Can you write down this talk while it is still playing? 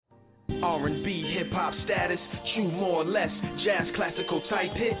R&B, hip-hop status, true more or less, jazz, classical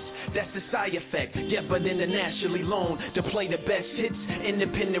type hits. That's the side effect, yeah, but internationally known to play the best hits.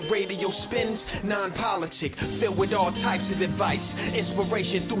 Independent radio spins, non-politic, filled with all types of advice.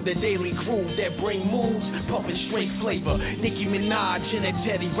 Inspiration through the daily groove that bring moves, pumping straight flavor. Nicki Minaj and a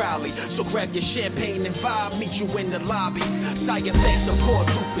Teddy Riley. So grab your champagne and vibe, meet you in the lobby. Side effect support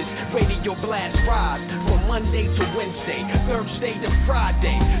lupus, radio blast rise from Monday to Wednesday, Thursday to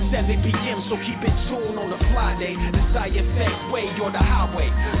Friday, 7 p.m. So keep it tuned on the fly day. The side effect way or the highway.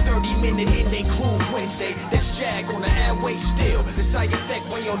 30-minute in they cruise Wednesday. That's Jag on the airway still. The side effect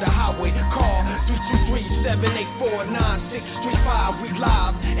way on the highway. Call 323-784-9635. We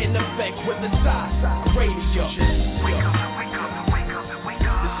live in effect with the side radio. Wake up, wake up, wake up, wake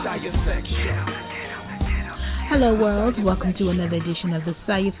up. The side effect show. Hello world, welcome to another edition of the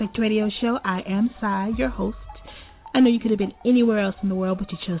Side Effect Radio Show. I am Sai, your host. I know you could have been anywhere else in the world,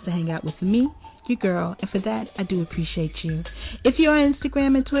 but you chose to hang out with me, your girl, and for that, I do appreciate you. If you're on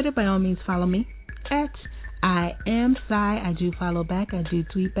Instagram and Twitter, by all means, follow me at I am Sai. I do follow back. I do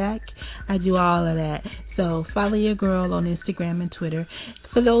tweet back. I do all of that. So follow your girl on Instagram and Twitter.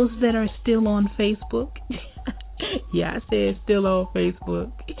 For those that are still on Facebook, yeah, I said still on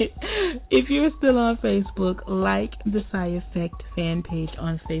Facebook. If you're still on Facebook, like the Side Effect fan page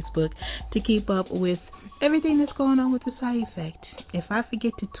on Facebook to keep up with everything that's going on with the Side Effect. If I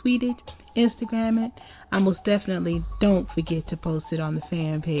forget to tweet it, Instagram it, I most definitely don't forget to post it on the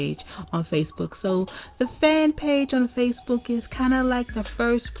fan page on Facebook. So the fan page on Facebook is kind of like the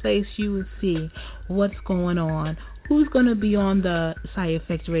first place you will see what's going on, who's going to be on the Side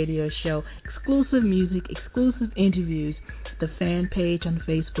Effect Radio Show, exclusive music, exclusive interviews. The fan page on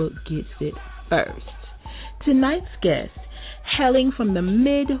Facebook gets it first. Tonight's guest, hailing from the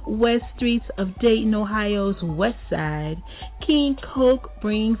Midwest streets of Dayton, Ohio's west side, King Koke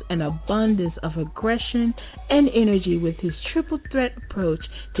brings an abundance of aggression and energy with his triple threat approach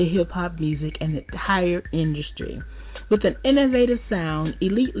to hip-hop music and the entire industry. With an innovative sound,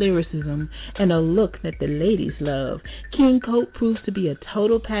 elite lyricism, and a look that the ladies love, King Koke proves to be a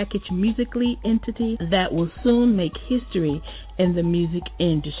total package musically entity that will soon make history in the music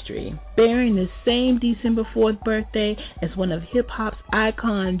industry. Bearing the same December 4th birthday as one of hip-hop's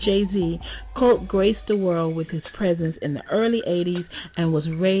icon, Jay-Z, Koke graced the world with his presence in the early 80s and was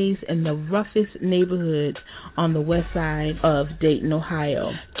raised in the roughest neighborhoods on the west side of Dayton,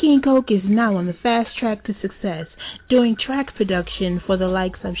 Ohio. King Koke is now on the fast track to success, doing track production for the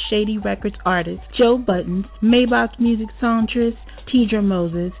likes of Shady Records artists Joe Budden, Maybach music songstress Tidra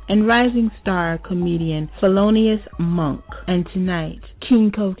Moses, and rising star comedian Felonious Monk. And tonight,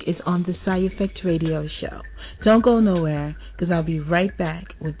 King Koke is on the Side Effect Radio Show. Don't go nowhere, because I'll be right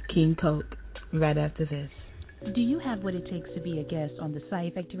back with King Koke right after this. Do you have what it takes to be a guest on the Side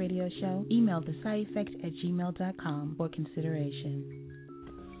Effect Radio Show? Email thesideeffect@gmail.com for consideration.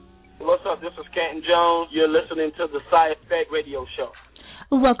 What's up? This is Canton Jones. You're listening to the Side Effect Radio Show.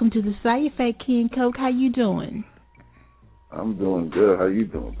 Welcome to the Side Effect, King Koke. How you doing? I'm doing good. How you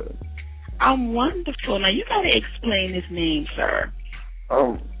doing, baby? I'm wonderful. Now you gotta explain this name, sir.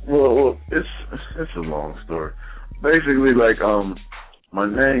 Well, it's a long story. Basically, like, my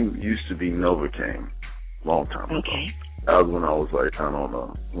name used to be Novocaine, long time ago. Okay. That was when I was like kind of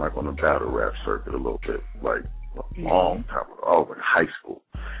on the battle rap circuit a little bit, like a long time ago. I was in high school,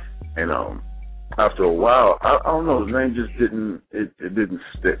 and after a while, I don't know, the name just didn't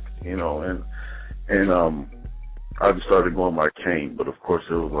stick, you know, and I just started going by Kane, but of course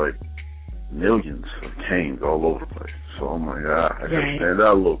it was like millions of Kanes all over the place. So I'm like, I gotta stand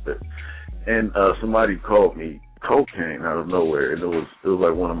out a little bit. And somebody called me Cocaine out of nowhere, and it was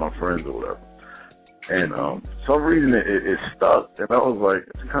like one of my friends or whatever. And for some reason it stuck, and I was like,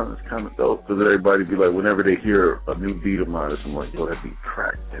 it's kind of dope, because everybody be like, whenever they hear a new beat of mine, I'm like, yo, that'd be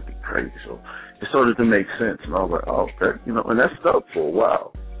crack, that'd be crazy. So it started to make sense, and I was like, oh, that, you know, and that stuck for a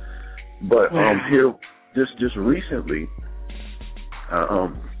while. But here. Just recently, I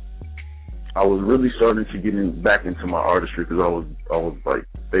was really starting to get back into my artistry, because I was like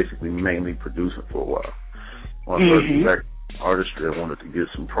basically mainly producing for a while. When I started back in artistry, I wanted to get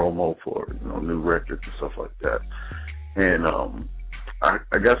some promo for, you know, new records and stuff like that. And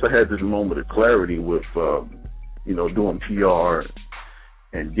I guess I had this moment of clarity with you know, doing PR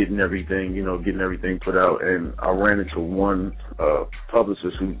and getting everything put out. And I ran into one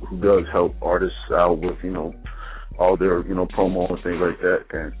publicist who does help artists out with, you know, all their, you know, promo and things like that.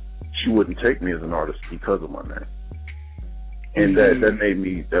 And she wouldn't take me as an artist because of my name. And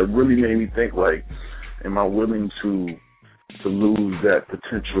that really made me think, like, am I willing to lose that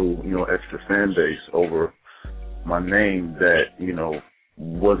potential, you know, extra fan base over my name that, you know,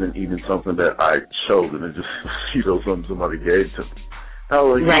 wasn't even something that I chose, and it just, something somebody gave to me. I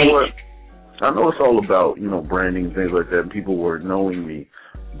was like, right. You know what? I know it's all about, branding and things like that, and people were knowing me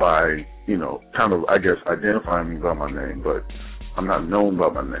by, kind of, I guess, identifying me by my name, but I'm not known by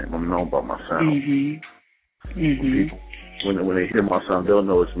my name. I'm known by my sound. Mm-hmm. Mm-hmm. People, when they hear my sound, they'll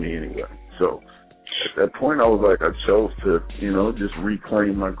know it's me anyway. So at that point, I was like, I chose to, just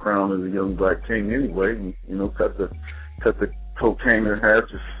reclaim my crown as a young black king anyway, and, cut the cocaine in half,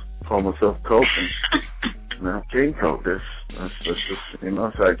 just call myself Koke, and now King Koke. That's just,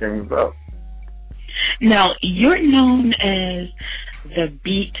 that's how it came about. Now, you're known as the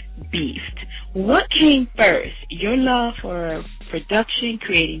Beat Beast. What came first, your love for production,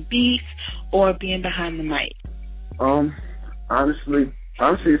 creating beats, or being behind the mic? Honestly,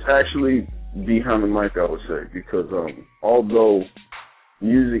 it's actually behind the mic, I would say, because although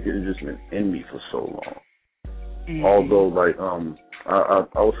music has just been in me for so long, although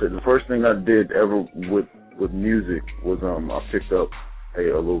I would say the first thing I did ever with music was I picked up a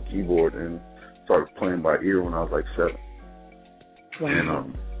little keyboard and started playing by ear when I was like 7. Wow.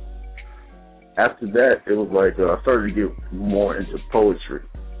 And after that, it was like I started to get more into poetry.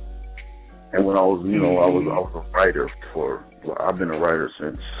 And when I was, I was a writer I've been a writer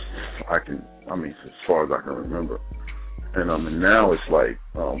since as far as I can remember. And now it's like,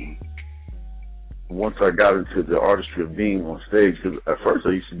 once I got into the artistry of being on stage, because at first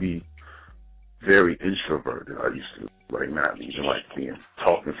I used to be very introverted. I used to not even being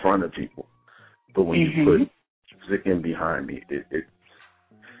talk in front of people. But when you put music in behind me, it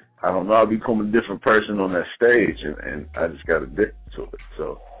I don't know, I become a different person on that stage, and I just got addicted to it.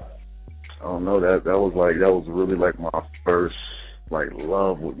 So I don't know, that was really my first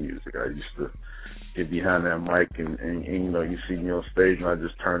love with music. I used to get behind that mic and you see me on stage and I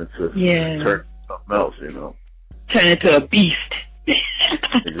just turn into something else, Turn into a beast.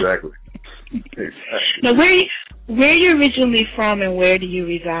 Exactly. Now, where are you originally from and where do you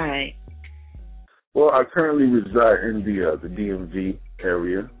reside? Well, I currently reside in the DMV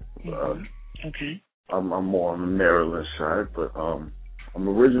area. Okay. I'm more on the Maryland side, but I'm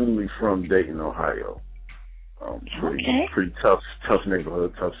originally from Dayton, Ohio. Pretty tough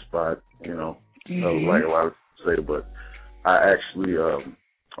neighborhood, tough spot, like a lot of people say. But I actually, I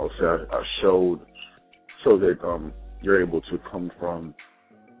would say I showed so that you're able to come from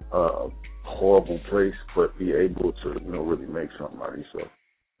a horrible place, but be able to, really make something out of yourself.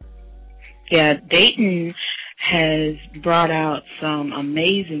 Yeah, Dayton has brought out some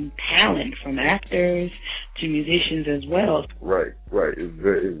amazing talent from actors to musicians as well. Right.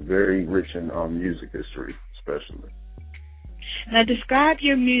 It's very rich in music history, especially. Now, describe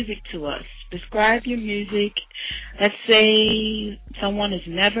your music to us. Describe your music. Let's say someone has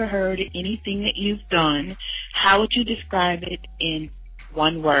never heard anything that you've done. How would you describe it in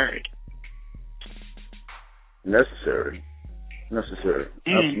one word? Necessary.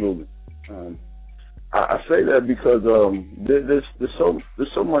 Absolutely. I say that because there's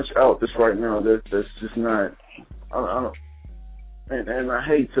so much out this right now that's just not. I don't. And I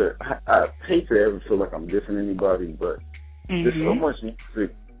hate to ever feel like I'm dissing anybody, but there's so much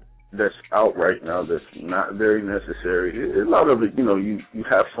music that's out right now that's not very necessary. A lot of it, you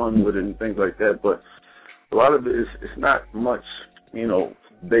have fun with it and things like that, but a lot of it is it's not much,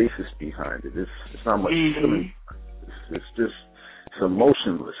 basis behind it. It's not much feeling. It's just it's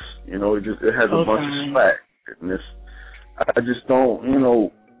emotionless. It has a bunch of slack, and I just don't.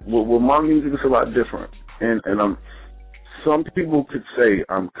 With my music, it's a lot different, and I'm. Some people could say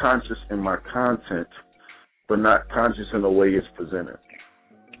I'm conscious in my content, but not conscious in the way it's presented.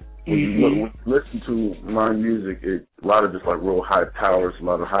 When you listen to my music, a lot of it's real high powers, a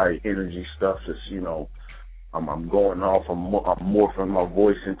lot of high energy stuff. It's I'm going off. I'm morphing my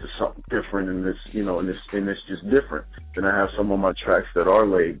voice into something different, and it's just different. Then I have some of my tracks that are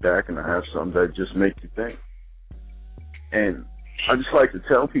laid back, and I have some that just make you think. And I just like to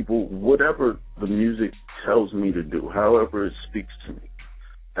tell people whatever the music tells me to do, however it speaks to me,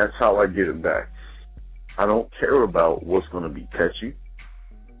 that's how I get it back. I don't care about what's going to be catchy.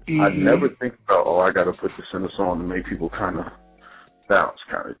 I never think about, I got to put this in a song to make people kind of bounce,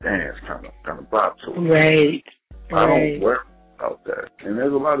 kind of dance, kind of bop to it. Right. I don't worry about that. And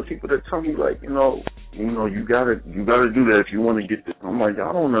there's a lot of people that tell me you gotta do that if you want to get this. I'm like,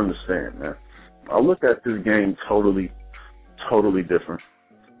 I don't understand, man. I look at this game totally different,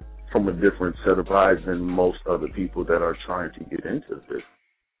 from a different set of eyes than most other people that are trying to get into this.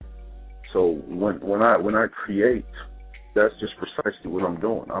 So when I create, that's just precisely what I'm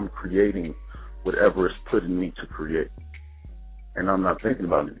doing. I'm creating whatever is put in me to create, and I'm not thinking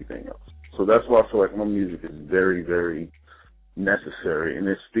about anything else. So that's why I feel like my music is very, very necessary, and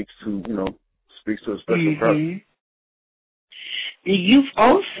it speaks to a special person. You've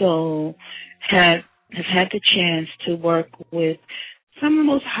also have had the chance to work with some of the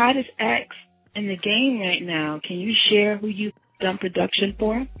most hottest acts in the game right now. Can you share who you've done production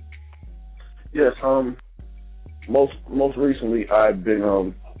for? Yes. Most recently, I've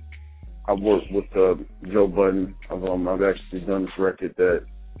worked with Joe Budden. I've actually done this record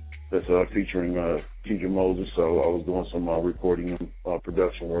that's featuring Keisha Moses. So I was doing some recording and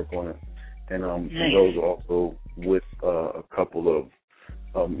production work on it, and nice. those also with a couple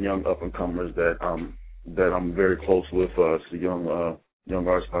of young up and comers that I'm very close with. It's a young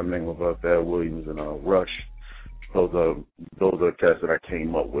artist by the name of Thad Williams and Rush. Those are cats that I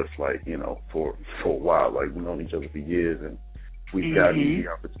came up with, for a while. Like, we've known each other for years, and we've gotten the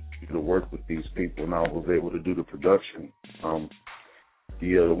opportunity to work with these people, and I was able to do the production.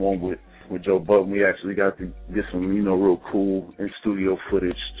 The one with Joe Budden, we actually got to get some, real cool in-studio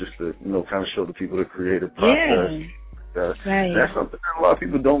footage just to, kind of show the people the creative process. Yeah. Right. That's something that a lot of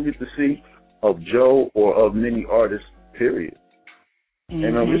people don't get to see of Joe or of many artists, period. And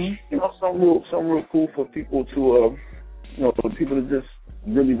it's something real cool for people to for people to just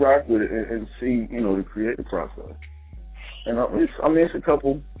really rock with it and see the creative process. And it's a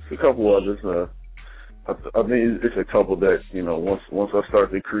couple others. I mean, it's a couple that once I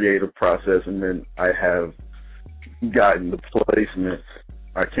start the creative process and then I have gotten the placements,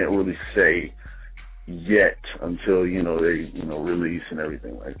 I can't really say yet until they release and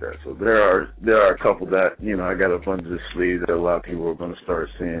everything like that. So there are a couple that I got up under the sleeve that a lot of people are going to start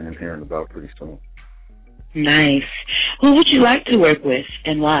seeing and hearing about pretty soon. Nice. Who would you like to work with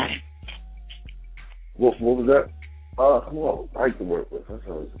and why? What was that? Who I would like to work with? That's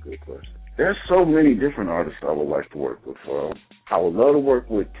always a good question. There's so many different artists I would like to work with. I would love to work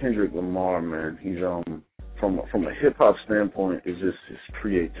with Kendrick Lamar, man. He's from a hip hop standpoint, it's just his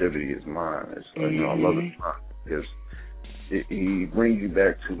creativity is mine. It's I love it because he brings you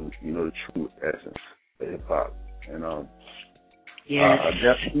back to the true essence of hip hop. And yes. I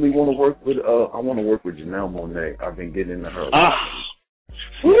definitely want to work with Janelle Monáe. I've been getting into her.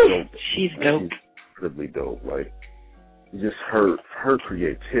 She's dope. She's incredibly dope. Like, just her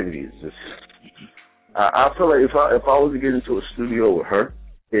creativity is just. I feel like if I was to get into a studio with her,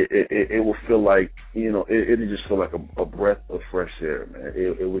 it would feel like it would just feel like a breath of fresh air, man.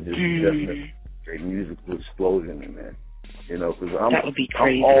 It would just definitely a musical explosion in there, because that would be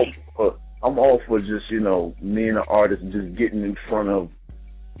crazy. I'm all for just me and the artist just getting in front of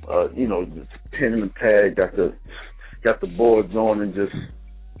just pen and pad, got the boards on and just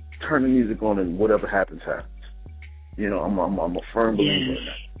turn the music on and whatever happens. I'm a firm believer in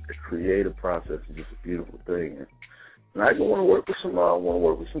that. The creative process is just a beautiful thing. And I just want to work with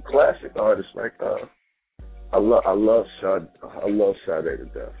some classic artists like I love Sade to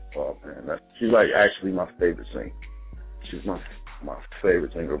death. Oh man, she's like actually my favorite singer. She's my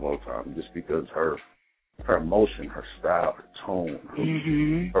favorite singer of all time, just because her emotion, her style, her tone,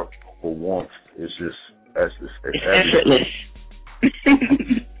 her warmth is it's effortless.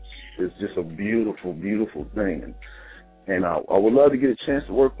 It's just a beautiful, beautiful thing. And I would love to get a chance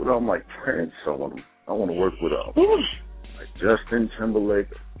to work with like Prince. I want to work with like Justin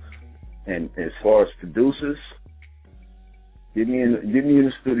Timberlake. And as far as producers, get me in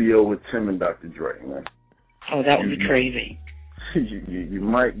the studio with Tim and Dr. Dre, man. Oh, that would be crazy. You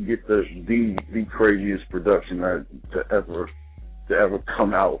might get the craziest production to ever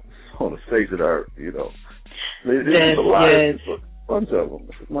come out on the face of the earth. There's a lot. Yes. A bunch of them.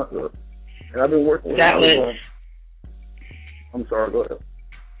 And I've been working with them. I'm sorry, go ahead.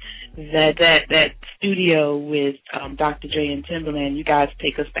 That studio with Dr. Dre and Timberland, you guys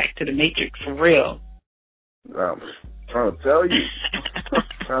take us back to the Matrix for real. I'm trying to tell you.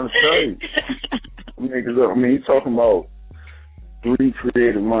 He's talking about three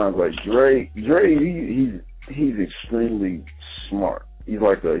creative minds. Like Dre, he's extremely smart. He's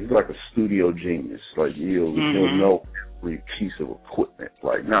like a studio genius. Like he'll know every piece of equipment.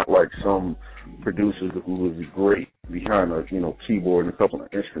 Like not like some producers who was great behind a keyboard and a couple of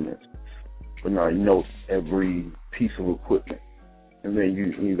instruments, but no, he knows every piece of equipment. And then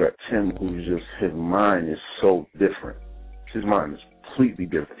you got Tim, who's just, his mind is so different. His mind is completely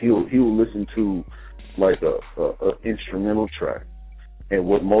different. He'll listen to like a instrumental track, and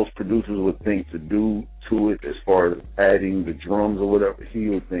what most producers would think to do to it as far as adding the drums or whatever, he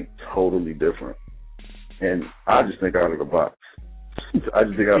would think totally different. And I just think out of the box. That's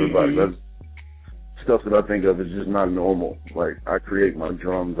stuff that I think of is just not normal. Like, I create my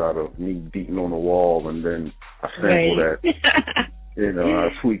drums out of me beating on the wall, and then I sample that. I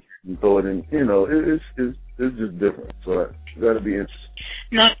tweak and throw it in. It's it's just different. So that'll be interesting.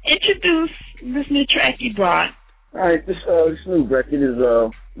 Now, introduce this new track you brought. All right, this new record is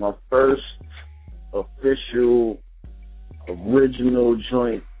my first official original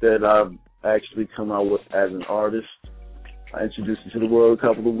joint that I've actually come out with as an artist. I introduced it to the world a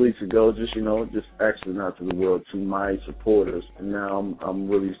couple of weeks ago, just actually not to the world, to my supporters, and now I'm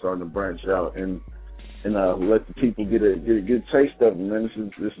really starting to branch out and let the people get a good taste of it, man.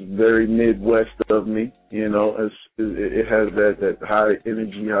 This is very Midwest of me, it has that high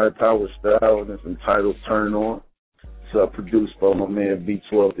energy, high power style, and it's entitled Turn On. It's produced by my man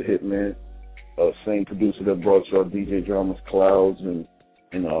B12 the Hitman, same producer that brought y'all DJ Drama's Clouds and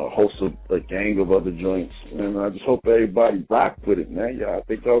a host of a gang of other joints. And I just hope everybody rock with it, man. Yeah, I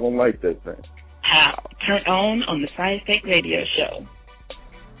think y'all gonna like that thing. How? Turn on the Side Effect Radio Show.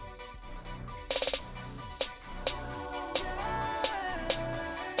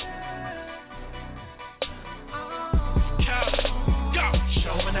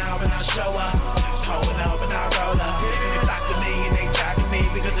 Showing out when I show up, holding up when I roll up. Niggas talk to me and they jocking me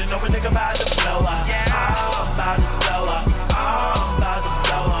because they know a nigga about to blow up. I'm about to blow up. I'm about to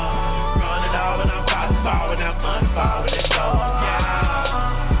blow up. Run it all when I'm about to fall when I'm unfall when it go up.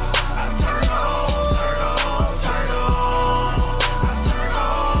 I turn on, turn on, turn on. I turn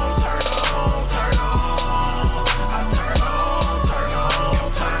on, turn on, turn on. I turn on, turn on,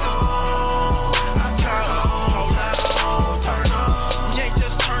 turn on. I turn on, hold on, turn on. You ain't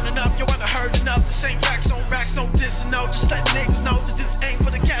just turning up, you wanna heard enough. This ain't racks, no dissing, no. Just let niggas know that this ain't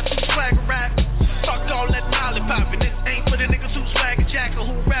for the cats who swagger rap. Fuck all that molly poppin'. This ain't for the niggas who swagger jack or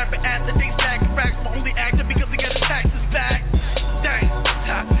who rapping at the day stacking racks. My only actor because they got the taxes back. Dang,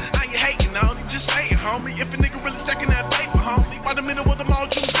 I ain't hating on you, just saying, homie. If a nigga really stacking that paper, homie, by the middle of the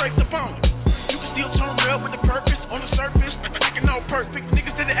mall, you straight up on it. You can still turn real with the purpose on the surface, acting all perfect.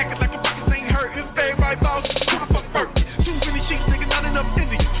 Niggas that acting like a pockets ain't hurting. Everybody balls, who the fuck working? Too many cheeks, nigga, not enough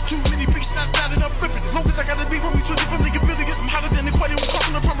Indians. Too many beats, not enough ripping. As long as I gotta be with me, 20 million billion. I'm hotter than the equator, we're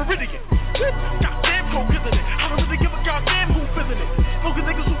crossing the Meridian. Goddamn, Koke feeling it. I don't really give a goddamn who feeling it. Smoking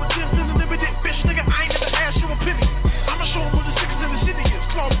niggas who pretend feeling limited. Bitch, nigga, I ain't never asked you a penny. I'ma show them who the sickest in the city is.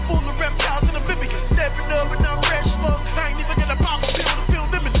 Clothes full of reptiles and amphibians. Stepping up and I'm fresh, fuck. I ain't even gonna pop a pill to feel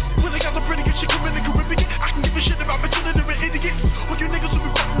limited. When they got some pretty good shit come in the Caribbean, I can give a shit about pretending they're an idiot. When you niggas who be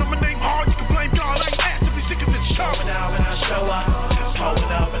fucking on my name hard, you can blame God. I ain't asked to be sick of this show. Showing out when I show up, holding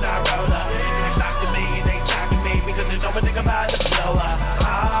up when I roll up. Niggas talking me and they jocking me because they know a nigga about to blow up.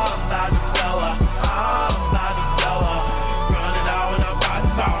 I'm about to blow up. I'm about to blow up. Run it all when I'm about to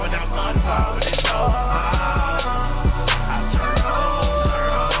fall when I'm unfall when it's over. I turn on,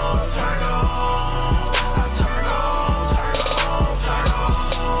 turn on, turn on. I turn on, turn on, turn on.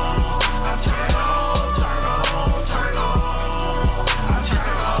 I turn on, turn on, turn on. I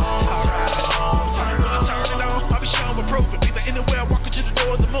turn on, alright. Turn it on. I be showing my proof. Either anywhere, walking to the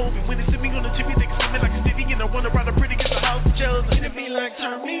door of the movie. When they see me on the TV, they can see me like a city, and I wanna ride a pretty against the house of jealous. And it be like,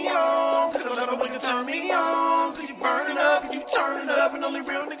 turn me on, cause I love it when you turn me on. Cause you burn it up and you turn it up, and only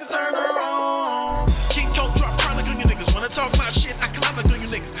real niggas turn her on. King Coke drop chronic on you niggas. Wanna talk my shit, I climb like on you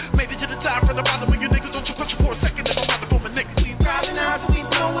niggas. Made it to the top from the bottom of you niggas. Don't you question for a second if I'm about to pull my niggas. We riding out, we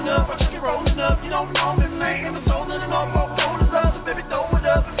blowing up, I just rolling up. You don't know me, man, and I'm holding it up, hold it up, so baby throw it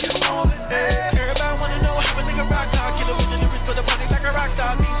up if you want it. Hey. Everybody wanna know how a nigga rock talk. Killer with the lyrics for the party like a rock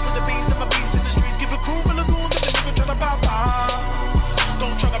star. Beats for the beats and my beats in the streets. Give a crew and a goon, but the nigga tryna pop off.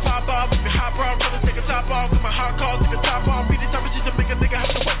 Don't tryna pop off, if you hop off, tryna take a top off. Cause my hot call, take a top off. Beat it up just to make a nigga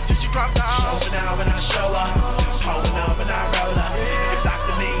have to wait till she dropped off. Showing out when I show up, holding up when I roll up. Niggas talk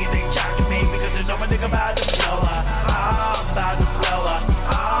to me and they jocking me because they know a nigga about to blow up. I'm about to blow up.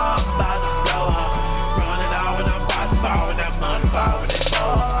 I'm about to blow up. Run it all when I'm about to fall when I'm unfall when it's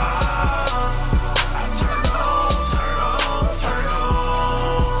over. I turn on, turn on, turn on.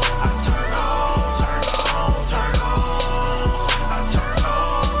 I turn on, turn on, turn on. I turn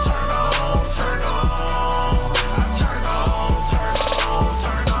on, turn on, turn on. I turn on, turn on,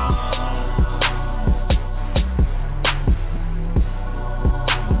 turn on.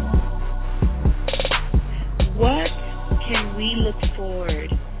 What can we look forward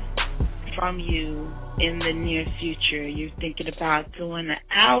from you in the near future? You're thinking about doing an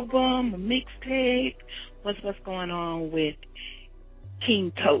album, a mixtape? What's going on with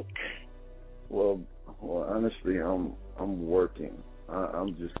King Coke? Well, honestly, I'm working.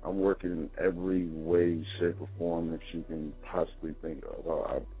 I'm working in every way, shape, or form that you can possibly think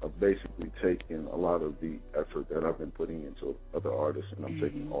of. I've basically taken a lot of the effort that I've been putting into other artists, and I'm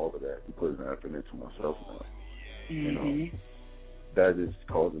taking all of that and putting effort into myself now. You know, that is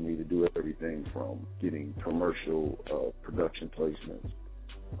causing me to do everything from getting commercial production placements,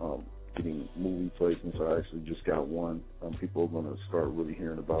 getting movie placements. I actually just got one. People are going to start really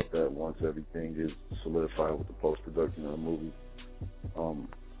hearing about that once everything is solidified with the post-production of the movie.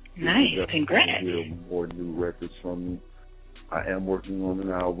 Nice, congrats. Hear more new records from me. I am working on an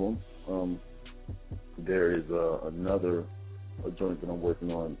album. There is another joint that I'm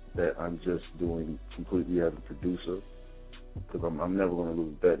working on that I'm just doing completely as a producer, because I'm never going to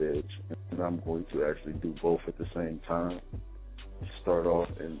lose that edge, and I'm going to actually do both at the same time. Start off,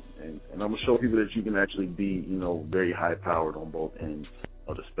 and I'm going to show people that you can actually be, very high-powered on both ends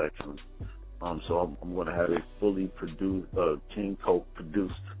of the spectrum. So I'm going to have a fully produced, King Koke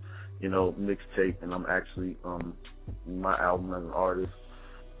produced, mixtape, and I'm actually, my album as an artist,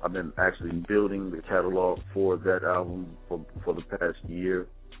 I've been actually building the catalog for that album for the past year,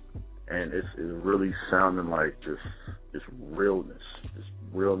 and it's really sounding like this realness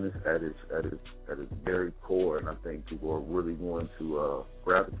at its very core, and I think people are really going to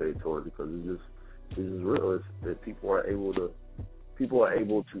gravitate towards it, because it's just real. It's that people are able to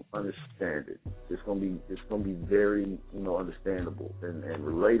understand it. It's gonna be very understandable and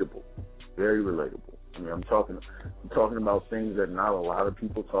relatable, very relatable. I mean, I'm talking about things that not a lot of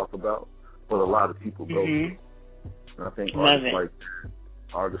people talk about, but a lot of people go through. And I think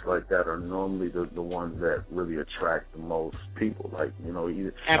artists like that are normally the ones that really attract the most people. Like,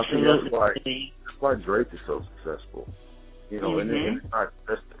 absolutely. I think that's why Drake is so successful. And it's not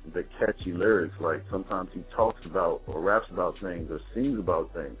just the catchy lyrics. Like, sometimes he talks about or raps about things or sings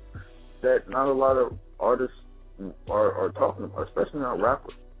about things that not a lot of artists are talking about, especially not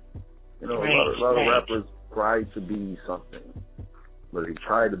rappers. A lot of rappers try to be something, but they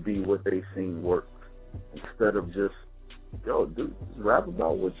try to be what they seen work, instead of just, dude, just rap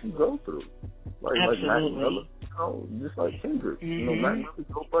about what you go through. Like Mac Miller, just like Kendrick. Mac Miller,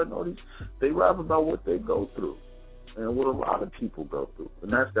 Joe Budden, all these, they rap about what they go through and what a lot of people go through.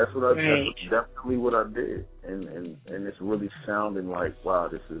 And that's what that's definitely what I did. And it's really sounding like, wow,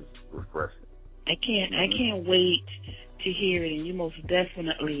 this is refreshing. I can't wait to hear it, and you most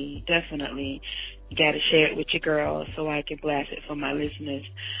definitely got to share it with your girl so I can blast it for my listeners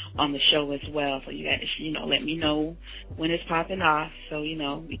on the show as well. So you got to, let me know when it's popping off so,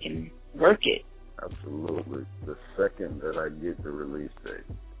 we can work it. Absolutely. The second that I get the release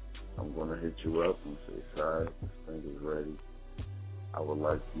date, I'm going to hit you up and say, sorry, this thing is ready. I would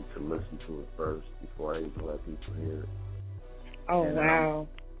like you to listen to it first before I even let people hear it. Oh, and, wow.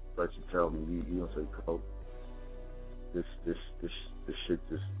 Let you tell me, you don't say, Coke, this shit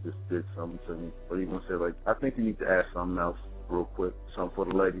just did something to me. Or you gonna say, like, I think you need to add something else real quick, something for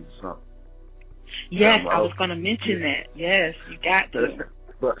the ladies or something. Yes, I was gonna mention that. Yes, you got to.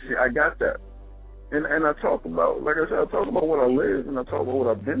 But see, I got that. And I talk about, like I said, I talk about what I live, and I talk about what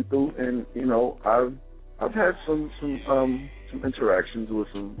I've been through, and I've had some interactions with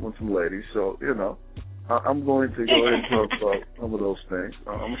some ladies, so I'm going to go ahead and talk about some of those things.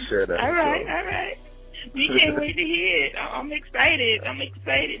 I'm gonna share that. All right. We can't wait to hear it. I'm excited.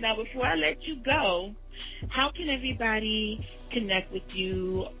 Now, before I let you go, how can everybody connect with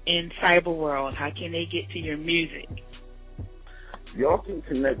you in cyber world? How can they get to your music? Y'all can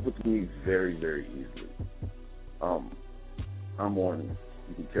connect with me very, very easily. You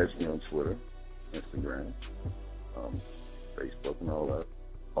can catch me on Twitter, Instagram, Facebook, and all that.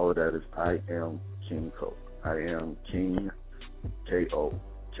 All of that is I am King Koke. I am King, Koke.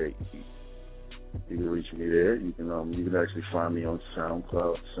 You can reach me there. You can actually find me on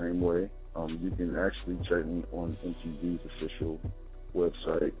SoundCloud the same way. You can actually check me on MTV's official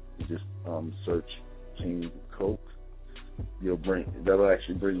website. You just search King Koke. That'll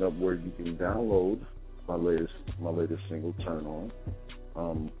actually bring up where you can download my latest single, Turn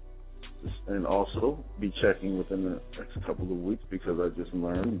On. And also be checking within the next couple of weeks, because I just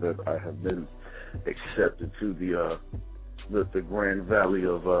learned that I have been accepted to the Grand Valley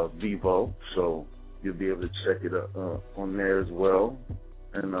of Vivo, so you'll be able to check it on there as well,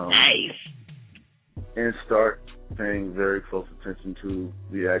 and nice. And start paying very close attention to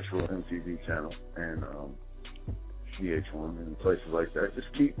the actual MTV channel and VH1 and places like that. Just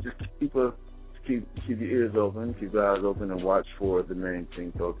keep your ears open, keep your eyes open, and watch for the name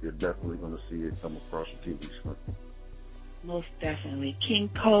King Koke. You're definitely going to see it come across your TV screen. Most definitely. King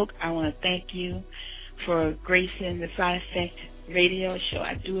Koke, I want to thank you for gracing the Side Effect radio show.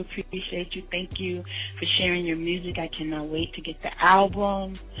 I do appreciate you. Thank you for sharing your music. I cannot wait to get the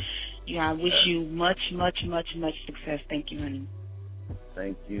album. I wish you much, much, much, much success. Thank you, honey.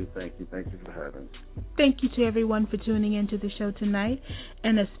 Thank you for having me. Thank you to everyone for tuning into the show tonight,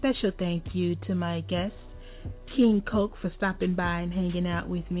 and a special thank you to my guest, King Koke for stopping by and hanging out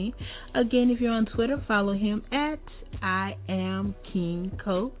with me. Again, if you're on Twitter, follow him at I am King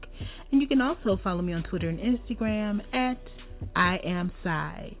Koke. And you can also follow me on Twitter and Instagram at I am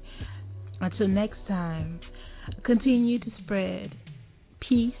Psy. Until next time, continue to spread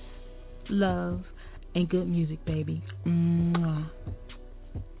peace, love, and good music, baby. Mwah.